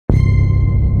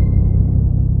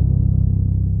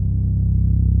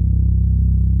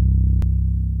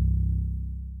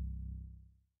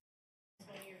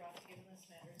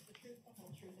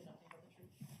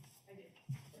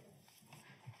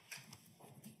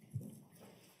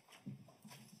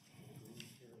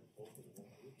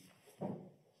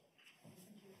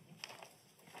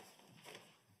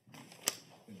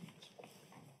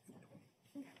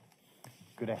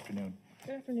afternoon.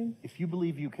 Good afternoon. If you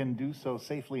believe you can do so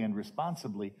safely and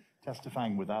responsibly,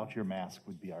 testifying without your mask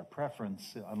would be our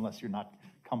preference, unless you're not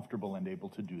comfortable and able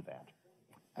to do that.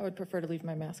 I would prefer to leave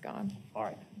my mask on. All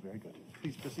right, very good.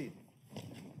 Please proceed.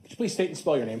 Could you please state and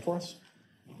spell your name for us?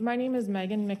 My name is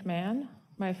Meghann McMahon.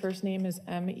 My first name is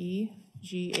Meghann.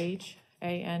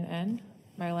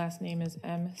 My last name is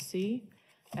Mcmahon.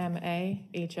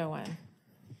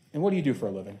 And what do you do for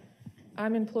a living?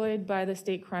 I'm employed by the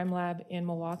State Crime Lab in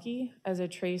Milwaukee as a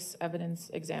trace evidence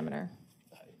examiner.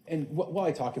 And while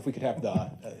I talk, if we could have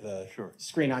the Sure.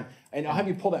 screen on, and I'll have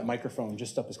you pull that microphone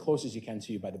just up as close as you can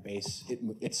to you by the base.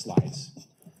 It slides.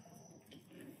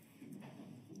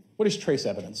 What is trace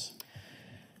evidence?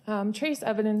 Trace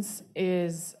evidence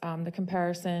is the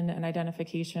comparison and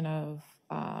identification of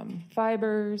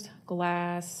fibers,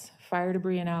 glass, fire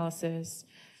debris analysis,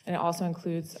 and it also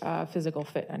includes physical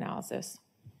fit analysis.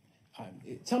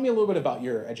 Tell me a little bit about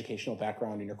your educational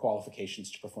background and your qualifications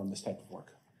to perform this type of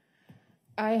work.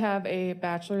 I have a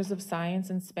Bachelor's of Science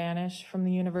in Spanish from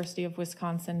the University of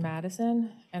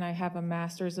Wisconsin-Madison, and I have a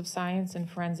Master's of Science in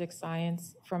Forensic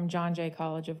Science from John Jay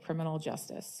College of Criminal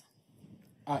Justice.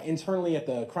 Internally at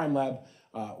the crime lab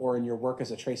or in your work as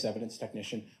a trace evidence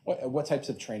technician, what types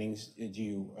of trainings did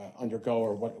you undergo,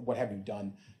 or what have you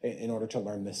done in order to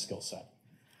learn this skill set?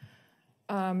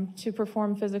 To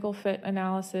perform physical fit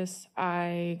analysis,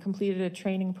 I completed a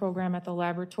training program at the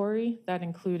laboratory that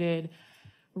included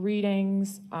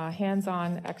readings,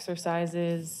 hands-on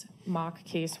exercises, mock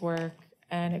casework,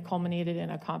 and it culminated in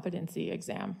a competency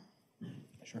exam.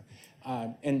 Sure.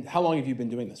 And how long have you been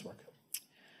doing this work?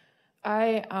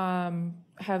 I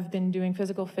have been doing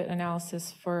physical fit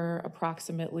analysis for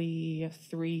approximately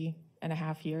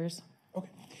 3.5 years. Okay.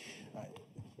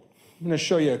 I'm going to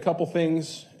show you a couple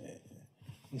things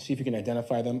and see if you can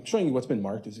identify them. I'm showing you what's been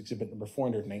marked as exhibit number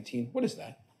 419. What is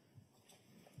that?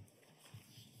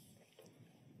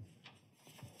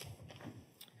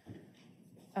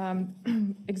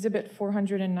 Exhibit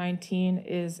 419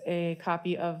 is a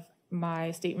copy of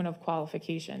my statement of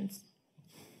qualifications.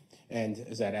 And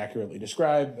does that accurately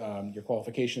describe your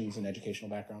qualifications and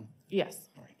educational background? Yes.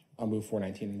 All right. I'll move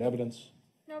 419 into evidence.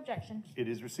 No objection. It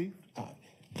is received.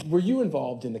 Were you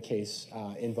involved in the case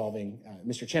involving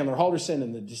Mr. Chandler Halderson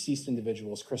and the deceased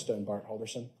individuals, Krista and Bart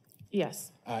Halderson?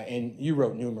 Yes. And you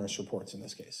wrote numerous reports in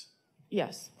this case?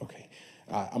 Yes. Okay.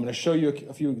 I'm going to show you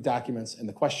a few documents, and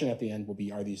the question at the end will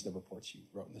be, are these the reports you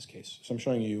wrote in this case? So I'm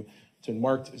showing you, it's been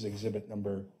marked as exhibit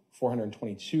number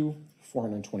 422,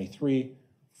 423,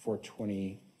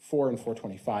 424, and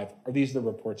 425. Are these the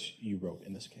reports you wrote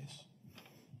in this case?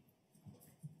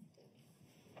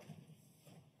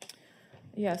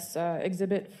 Yes.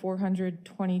 Exhibit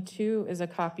 422 is a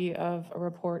copy of a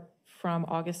report from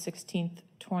August 16th,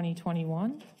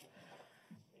 2021.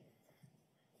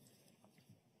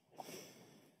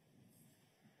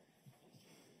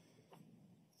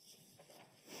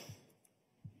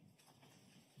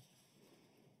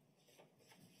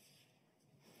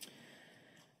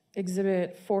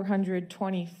 Exhibit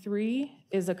 423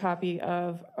 is a copy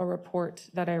of a report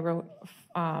that I wrote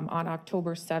on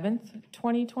October 7th,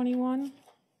 2021.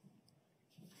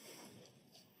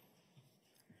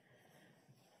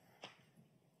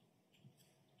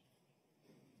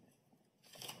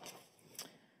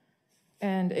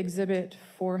 And Exhibit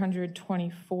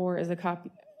 424 is a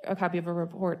copy of a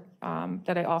report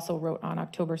that I also wrote on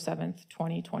October 7th,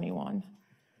 2021.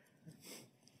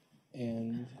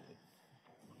 And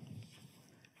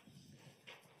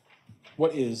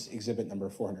what is exhibit number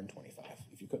 425,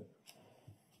 if you could?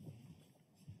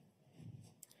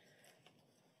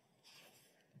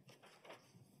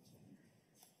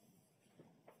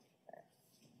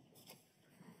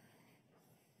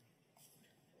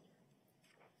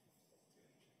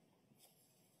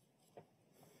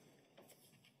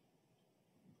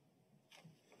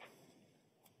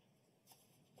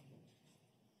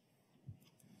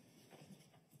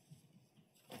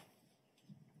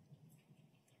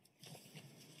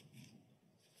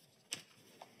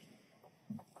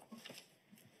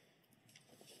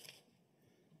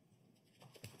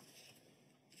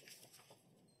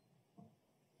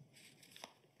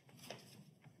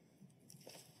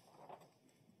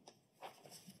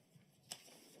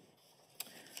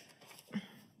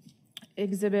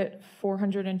 Exhibit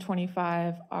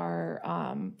 425 are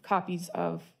copies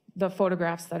of the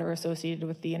photographs that are associated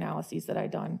with the analyses that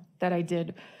I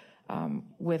did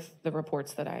with the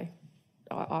reports that I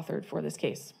authored for this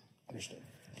case. Understood.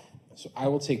 So I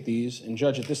will take these, and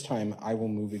Judge, at this time, I will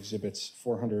move exhibits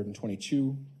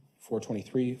 422,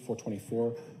 423,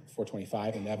 424,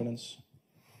 425 into evidence.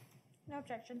 No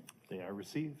objection. They are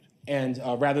received. And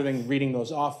rather than reading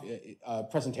those off, a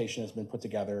presentation has been put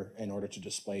together in order to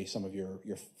display some of your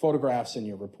photographs and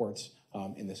your reports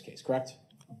in this case, correct?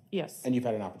 Yes. And you've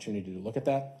had an opportunity to look at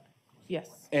that? Yes.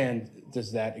 And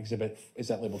does that exhibit, is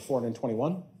that labeled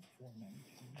 421?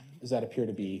 Does that appear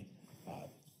to be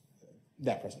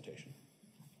that presentation?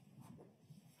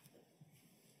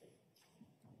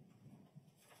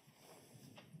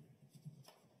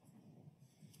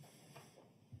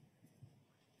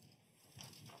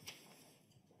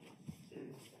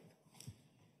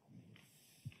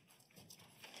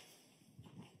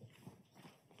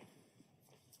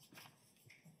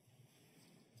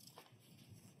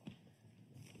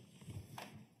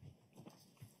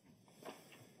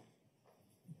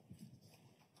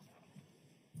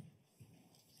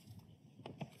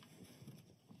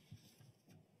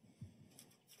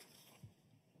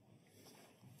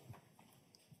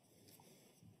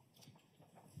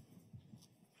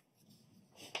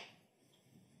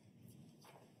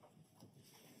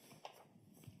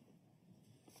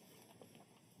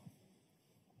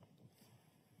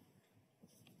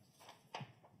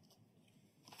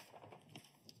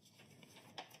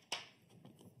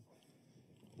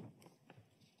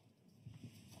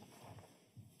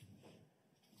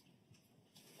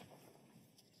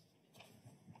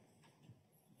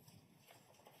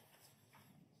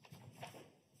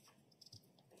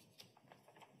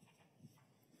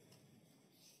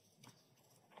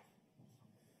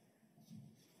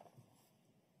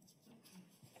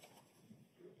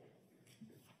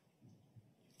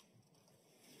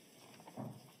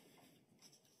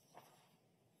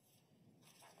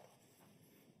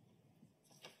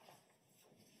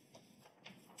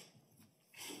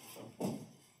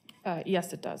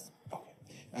 Yes, it does.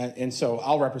 Okay. And so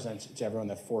I'll represent to everyone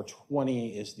that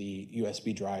 420 is the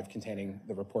USB drive containing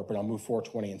the report, but I'll move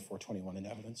 420 and 421 in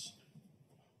evidence.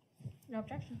 No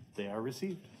objection. They are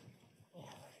received.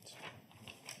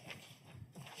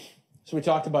 So we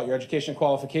talked about your education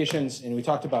qualifications, and we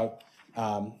talked about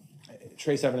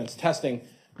trace evidence testing.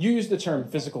 You used the term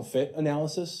physical fit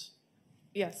analysis.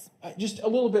 Yes. Just a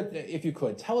little bit, if you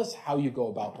could, tell us how you go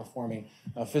about performing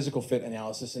a physical fit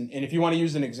analysis. And if you want to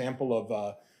use an example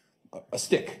of a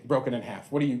stick broken in half,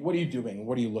 what are you doing?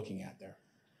 What are you looking at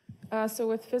there? So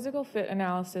with physical fit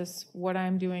analysis, what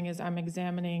I'm doing is I'm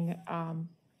examining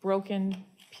broken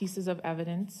pieces of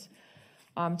evidence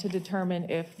to determine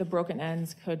if the broken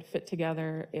ends could fit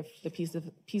together, if the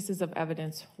pieces of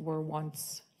evidence were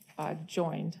once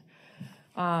joined.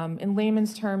 In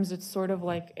layman's terms, it's sort of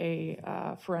like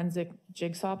a forensic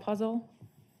jigsaw puzzle.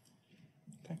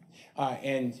 Okay.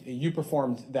 And you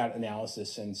performed that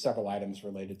analysis in several items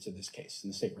related to this case, in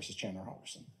the State versus Chandler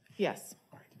Halderson. Yes.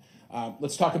 All right.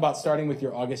 Let's talk about starting with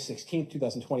your August 16th,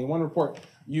 2021 report.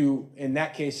 You, in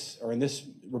that case, or in this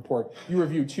report, you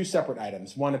reviewed two separate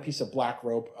items. One, a piece of black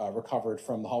rope recovered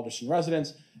from the Halderson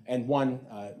residence, and one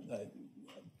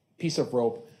piece of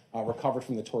rope recovered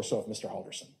from the torso of Mr.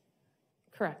 Halderson.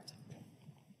 Correct.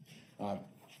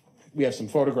 We have some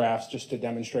photographs just to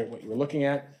demonstrate what you were looking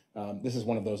at. This is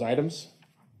one of those items.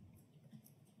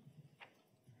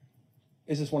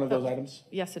 Is this one of those items?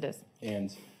 Yes, it is.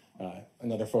 And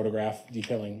another photograph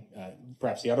detailing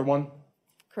perhaps the other one?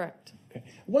 Correct. Okay.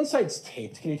 One side's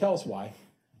taped. Can you tell us why?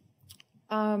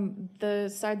 The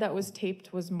side that was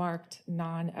taped was marked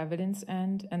non-evidence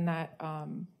end, and that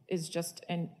is just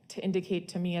to indicate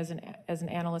to me as an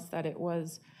analyst that it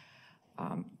was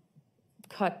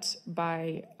cut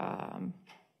by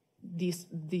the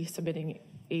submitting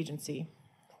agency.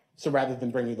 So rather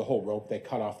than bring you the whole rope, they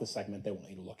cut off the segment they want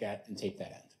you to look at and tape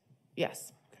that end.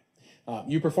 Yes. Okay.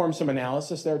 You performed some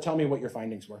analysis there. Tell me what your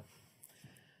findings were.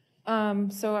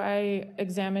 So I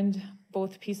examined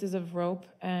both pieces of rope,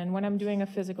 and when I'm doing a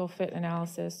physical fit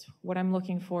analysis, what I'm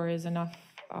looking for is enough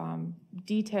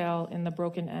detail in the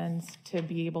broken ends to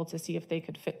be able to see if they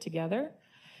could fit together.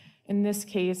 In this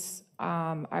case,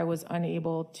 I was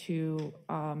unable to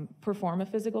perform a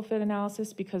physical fit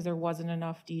analysis because there wasn't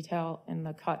enough detail in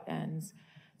the cut ends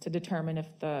to determine if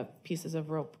the pieces of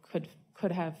rope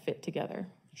could have fit together.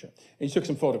 Sure. And you took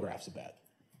some photographs of that.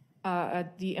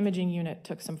 The imaging unit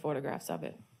took some photographs of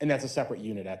it. And that's a separate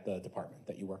unit at the department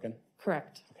that you work in?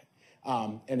 Correct.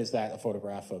 Okay. And is that a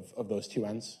photograph of those two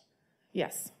ends?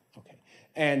 Yes. Okay.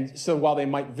 And so while they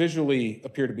might visually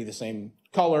appear to be the same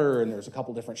color and there's a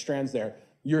couple different strands there,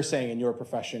 you're saying in your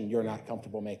profession you're not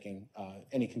comfortable making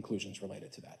any conclusions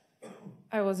related to that?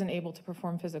 I wasn't able to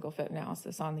perform physical fit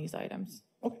analysis on these items.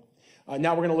 Okay.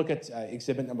 Now we're going to look at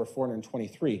exhibit number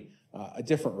 423, a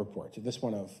different report, this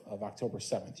one of October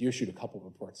 7th. You issued a couple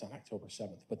reports on October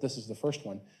 7th, but this is the first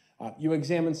one. You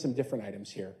examined some different items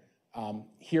here.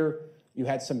 Here, you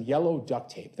had some yellow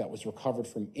duct tape that was recovered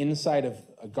from inside of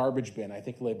a garbage bin, I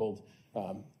think labeled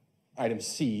item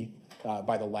C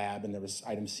by the lab, and there was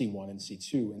item C1 and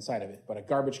C2 inside of it, but a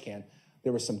garbage can,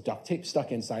 there was some duct tape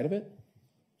stuck inside of it?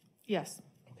 Yes.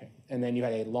 Okay. And then you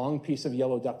had a long piece of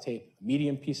yellow duct tape,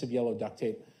 medium piece of yellow duct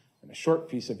tape, and a short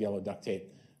piece of yellow duct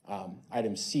tape,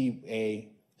 items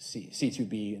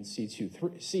C2B, and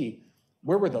C2C.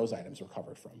 Where were those items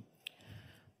recovered from?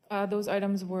 Those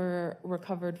items were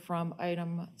recovered from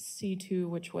item C2,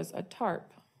 which was a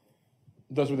tarp.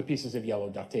 Those were the pieces of yellow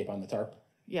duct tape on the tarp?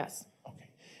 Yes. Okay.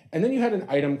 And then you had an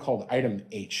item called item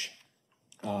H.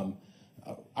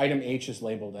 Item H is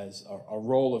labeled as a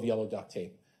roll of yellow duct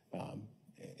tape.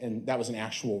 And that was an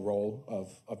actual roll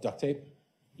of duct tape?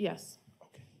 Yes.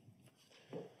 Okay.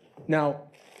 Now,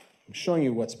 I'm showing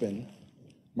you what's been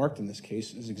marked in this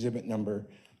case is exhibit number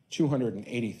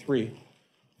 283.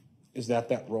 Is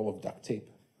that roll of duct tape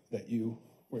that you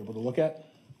were able to look at?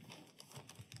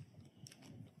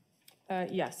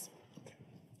 Yes. Okay.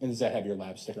 And does that have your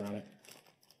lab sticker on it?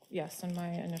 Yes, and my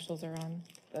initials are on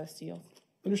the seal.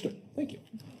 Understood. Thank you.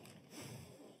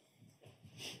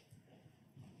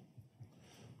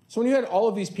 So when you had all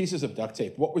of these pieces of duct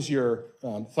tape, what was your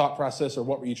thought process, or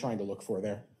what were you trying to look for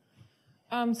there?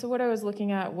 So what I was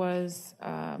looking at was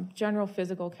general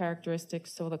physical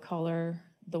characteristics, so the color,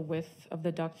 the width of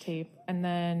the duct tape, and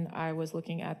then I was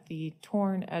looking at the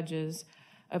torn edges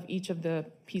of each of the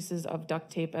pieces of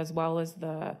duct tape, as well as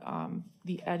the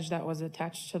edge that was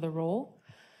attached to the roll,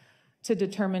 to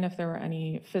determine if there were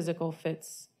any physical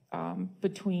fits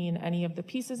between any of the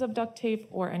pieces of duct tape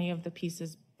or any of the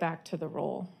pieces back to the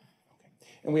roll. Okay.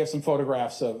 And we have some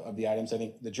photographs of the items. I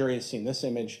think the jury has seen this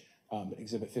image,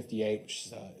 Exhibit 58, which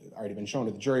has already been shown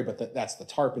to the jury, but that's the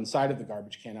tarp inside of the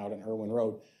garbage can out on Irwin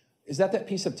Road. Is that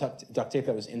piece of duct tape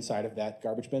that was inside of that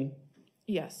garbage bin?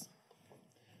 Yes.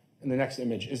 And the next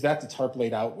image, is that the tarp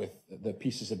laid out with the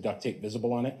pieces of duct tape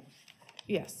visible on it?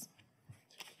 Yes.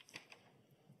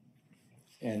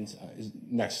 And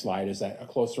next slide, is that a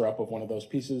closer up of one of those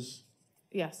pieces?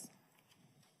 Yes.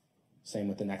 Same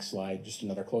with the next slide, just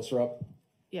another closer up?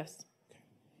 Yes. Okay.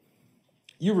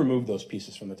 You removed those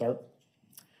pieces from the tarp?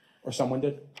 Or someone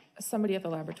did? Somebody at the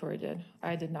laboratory did.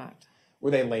 I did not.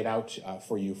 Were they laid out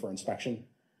for you for inspection?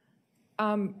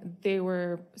 They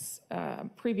were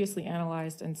previously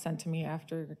analyzed and sent to me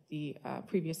after the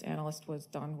previous analyst was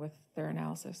done with their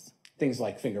analysis. Things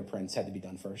like fingerprints had to be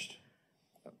done first?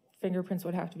 Fingerprints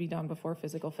would have to be done before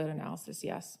physical fit analysis,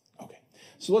 yes. Okay,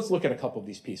 so let's look at a couple of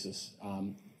these pieces.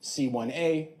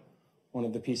 C1A, one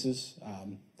of the pieces,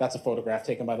 that's a photograph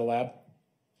taken by the lab.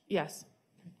 Yes.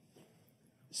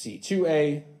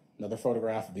 C2A, another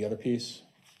photograph of the other piece.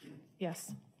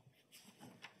 Yes.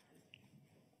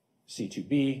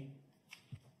 C2B,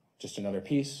 just another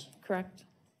piece. Correct.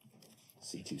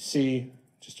 C2C,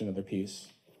 just another piece.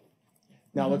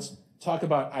 Now let's talk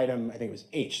about item, I think it was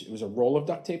H. It was a roll of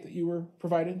duct tape that you were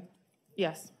provided?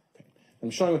 Yes. Okay. I'm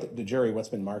showing with the jury what's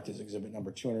been marked as exhibit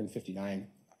number 259,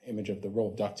 image of the roll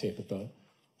of duct tape at the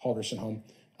Halderson home.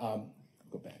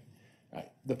 Go back. All right.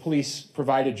 The police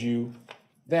provided you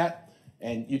that,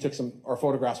 and you took some, or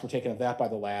photographs were taken of that by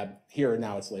the lab. Here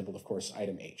now it's labeled, of course,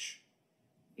 item H.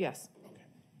 Yes. Okay.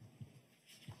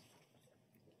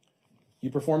 You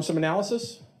performed some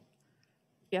analysis?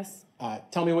 Yes.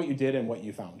 Tell me what you did and what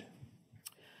you found.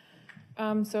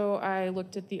 So I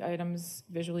looked at the items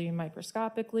visually and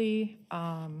microscopically.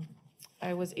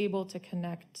 I was able to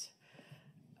connect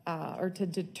or to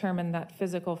determine that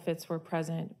physical fits were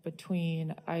present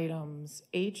between items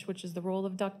H, which is the roll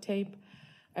of duct tape,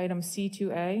 item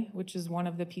C2A, which is one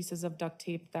of the pieces of duct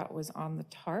tape that was on the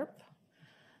tarp.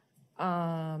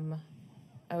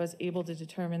 I was able to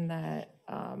determine that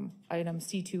item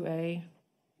C2A,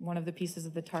 one of the pieces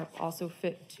of the tarp, also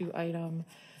fit to item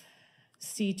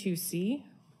C2C,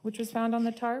 which was found on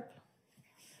the tarp.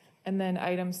 And then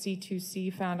item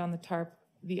C2C found on the tarp,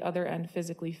 the other end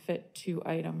physically fit to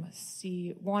item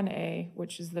C1A,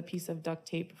 which is the piece of duct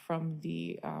tape from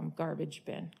the garbage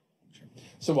bin.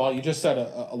 So while you just said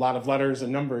a lot of letters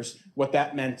and numbers, what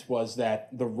that meant was that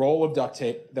the roll of duct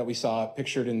tape that we saw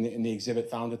pictured in the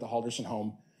exhibit found at the Halderson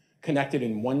home connected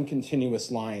in one continuous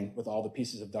line with all the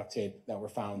pieces of duct tape that were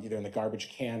found either in the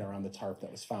garbage can or on the tarp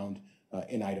that was found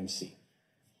in item C.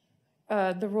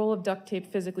 The roll of duct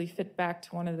tape physically fit back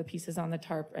to one of the pieces on the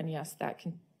tarp, and yes,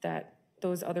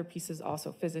 those other pieces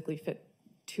also physically fit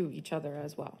to each other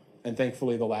as well. And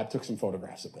thankfully, the lab took some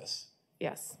photographs of this.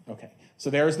 Yes. Okay, so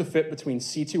there's the fit between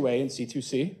C2A and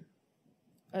C2C.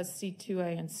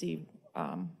 C2A and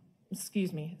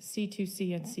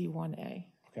C2C and C1A.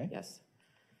 Okay. Yes.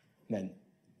 And then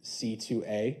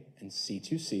C2A and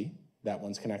C2C. that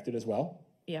one's connected as well?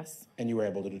 Yes. And you were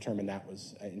able to determine that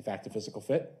was, in fact, a physical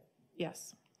fit?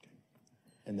 Yes.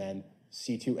 And then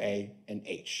C2A and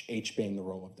H being the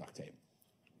roll of duct tape.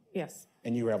 Yes.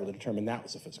 And you were able to determine that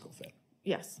was a physical fit.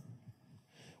 Yes.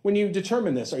 When you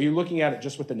determine this, are you looking at it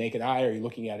just with the naked eye? Are you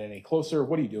looking at it any closer?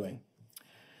 What are you doing?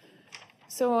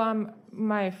 So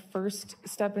my first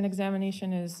step in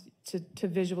examination is to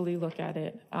visually look at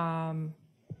it.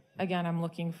 Again, I'm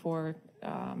looking for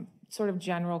sort of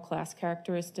general class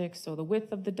characteristics, so the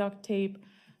width of the duct tape,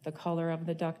 the color of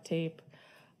the duct tape.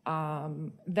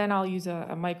 Then I'll use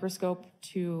a microscope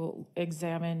to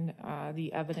examine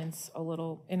the evidence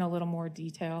in a little more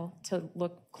detail, to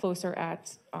look closer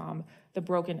at the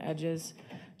broken edges,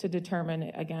 to determine,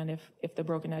 again, if the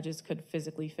broken edges could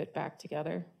physically fit back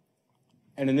together.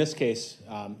 And in this case,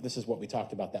 this is what we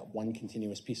talked about, that one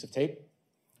continuous piece of tape?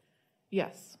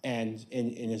 Yes. And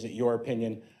is it your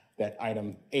opinion that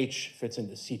item H fits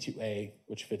into C2A,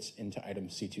 which fits into item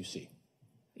C2C?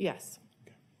 Yes.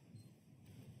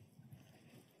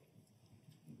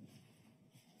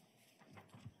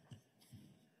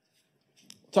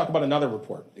 Talk about another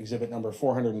report, exhibit number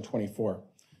 424.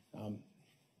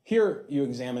 Here you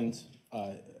examined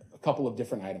a couple of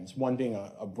different items, one being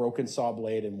a broken saw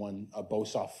blade and one a bow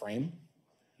saw frame.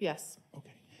 Yes.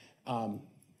 Okay.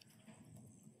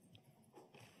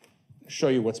 Show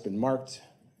you what's been marked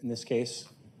in this case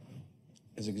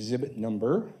is exhibit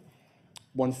number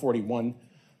 141.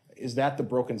 Is that the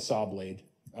broken saw blade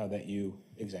that you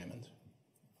examined?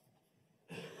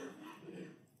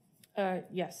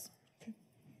 Yes. Okay.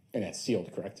 And that's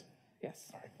sealed, correct?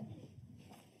 Yes. All right.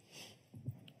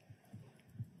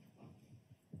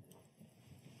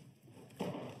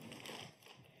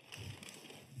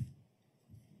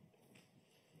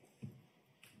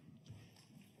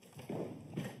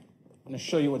 I'm going to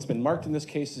show you what's been marked in this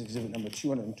case is exhibit number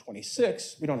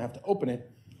 226. We don't have to open it,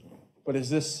 but is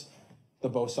this the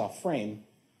bow saw frame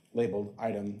labeled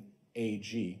item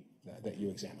AG that you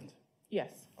examined?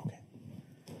 Yes. Okay.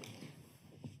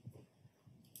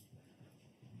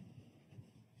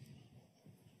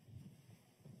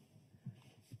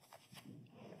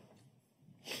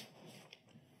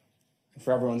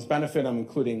 For everyone's benefit, I'm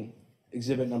including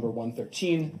exhibit number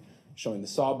 113, showing the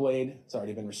saw blade. It's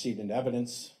already been received into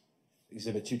evidence.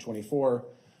 Exhibit 224,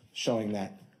 showing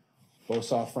that bow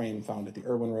saw frame found at the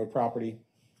Irwin Road property,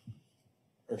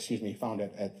 or excuse me, found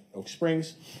at Oak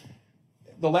Springs.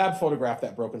 The lab photographed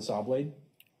that broken saw blade.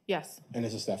 Yes. And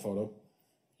is this that photo?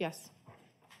 Yes.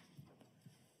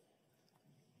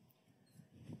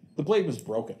 The blade was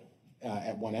broken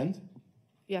at one end.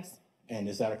 Yes. And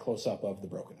is that a close-up of the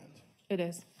broken end? It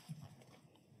is.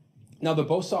 Now, the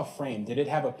bow saw frame, did it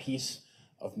have a piece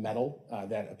of metal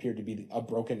that appeared to be a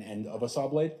broken end of a saw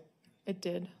blade? It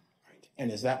did. Right.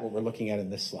 And is that what we're looking at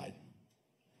in this slide?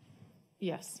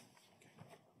 Yes.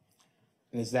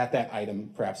 And is that item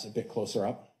perhaps a bit closer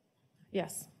up?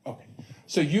 Yes. Okay.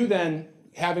 So you then,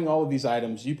 having all of these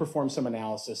items, you perform some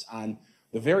analysis on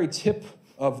the very tip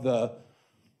of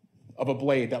a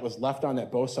blade that was left on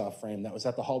that bow saw frame that was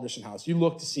at the Halderson house. You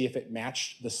looked to see if it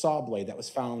matched the saw blade that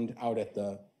was found out at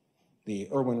the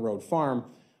Irwin Road farm.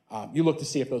 You looked to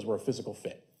see if those were a physical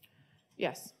fit.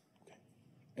 Yes. Okay.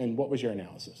 And what was your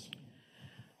analysis?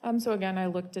 So again, I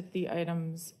looked at the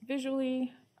items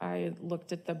visually. I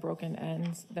looked at the broken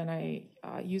ends. Then I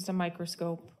used a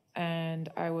microscope,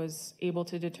 and I was able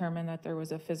to determine that there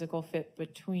was a physical fit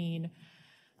between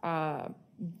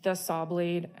the saw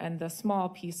blade and the small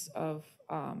piece of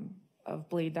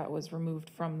blade that was removed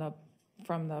from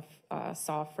the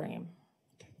saw frame.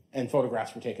 Okay. And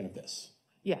photographs were taken of this?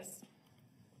 Yes.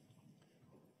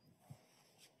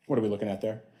 What are we looking at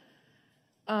there?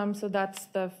 So that's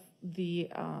the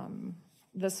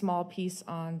small piece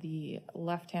on the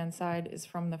left-hand side is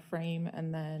from the frame,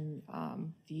 and then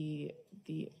the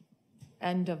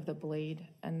end of the blade,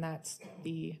 and that's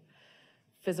the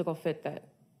physical fit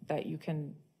that you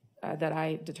can that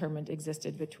I determined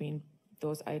existed between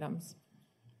those items.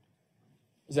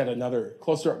 Is that another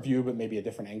closer up view, but maybe a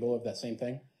different angle of that same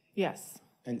thing? Yes.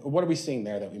 And what are we seeing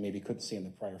there that we maybe couldn't see in the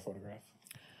prior photograph?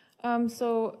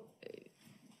 So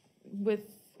with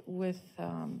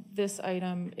this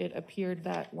item, it appeared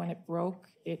that when it broke,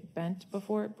 it bent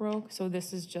before it broke. So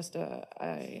this is just a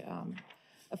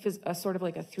sort of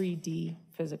like a 3D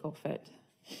physical fit.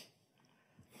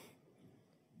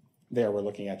 There, we're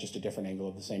looking at just a different angle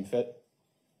of the same fit?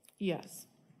 Yes.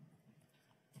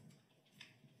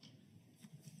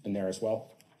 And there as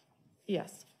well?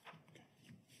 Yes.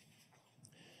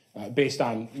 Based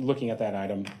on looking at that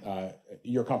item,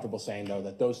 you're comfortable saying, though,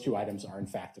 that those two items are, in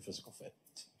fact, a physical fit?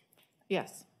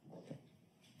 Yes. Okay.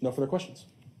 No further questions?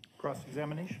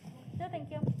 Cross-examination. No,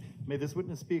 thank you. May this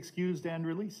witness be excused and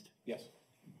released. Yes.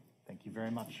 Thank you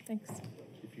very much. Thanks.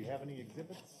 If you have any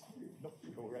exhibits, nope,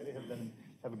 go right ahead then.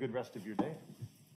 Have a good rest of your day.